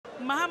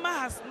Mahama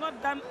has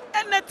not done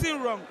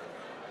anything wrong.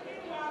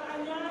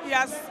 He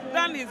has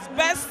done his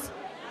best.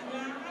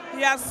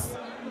 He has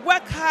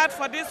worked hard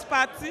for this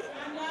party.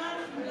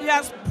 He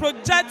has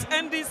projected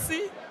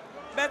NDC,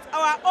 but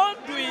our own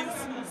doings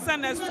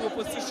send us to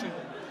opposition.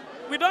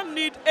 We don't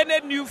need any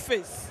new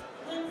face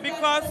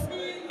because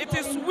it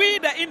is we,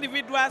 the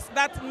individuals,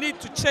 that need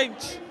to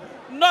change,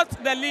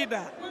 not the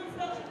leader.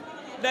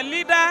 The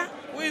leader,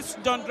 who is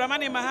John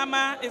Dramani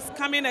Mahama, is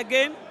coming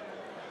again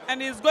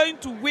and is going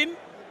to win.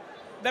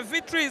 The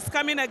victory is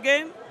coming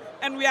again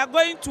and we are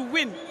going to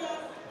win.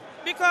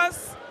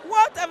 Because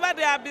whatever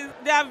they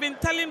have been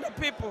telling the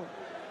people,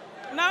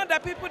 now the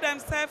people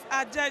themselves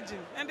are judging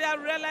and they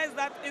have realized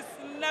that it's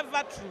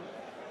never true.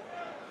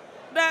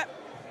 The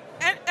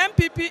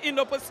NPP in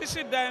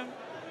opposition then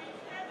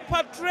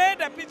portray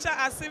the picture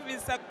as if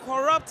it's a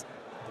corrupt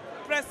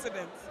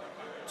president.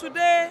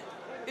 Today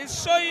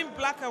is showing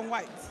black and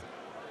white.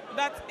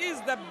 That is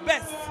the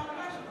best.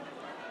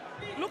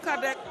 Look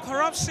at the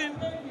corruption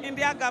in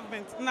their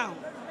government now.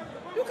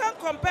 You can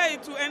compare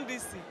it to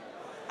NDC.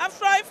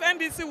 After if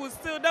NDC will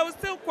steal, they will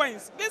steal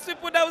coins. These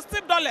people, they will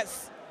steal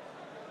dollars.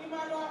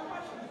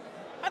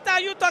 What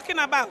are you talking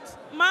about?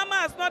 Mama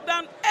has not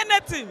done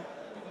anything.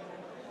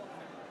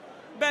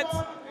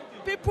 But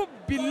people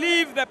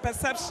believe the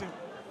perception,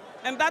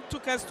 and that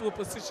took us to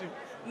opposition.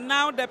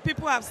 Now the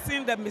people have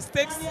seen the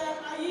mistakes,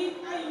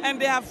 and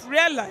they have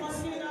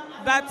realized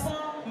that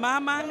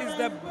Mahama is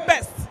the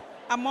best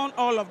among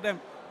all of them.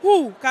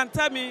 Who can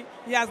tell me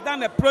he has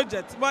done a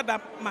project more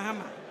than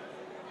Mahama?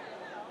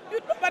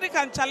 Nobody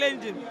can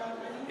challenge him.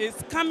 He's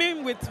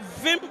coming with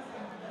vim.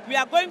 We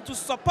are going to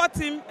support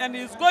him, and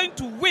he's going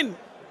to win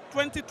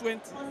 2020.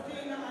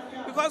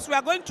 Because we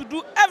are going to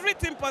do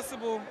everything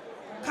possible,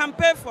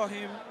 campaign for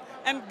him,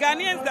 and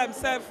Ghanaians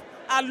themselves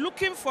are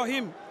looking for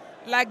him,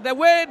 like the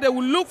way they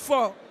will look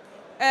for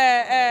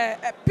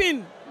a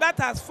pin that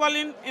has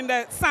fallen in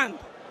the sand.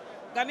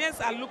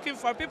 Ghanaians are looking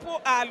for,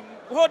 people are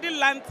holding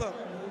lantern,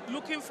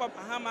 looking for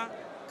Mahama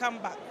come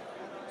back.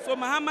 So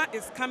Mahama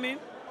is coming,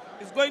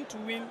 is going to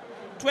win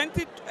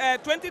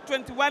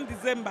 2021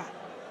 December.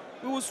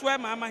 We will swear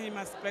Mahama him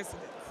as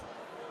president.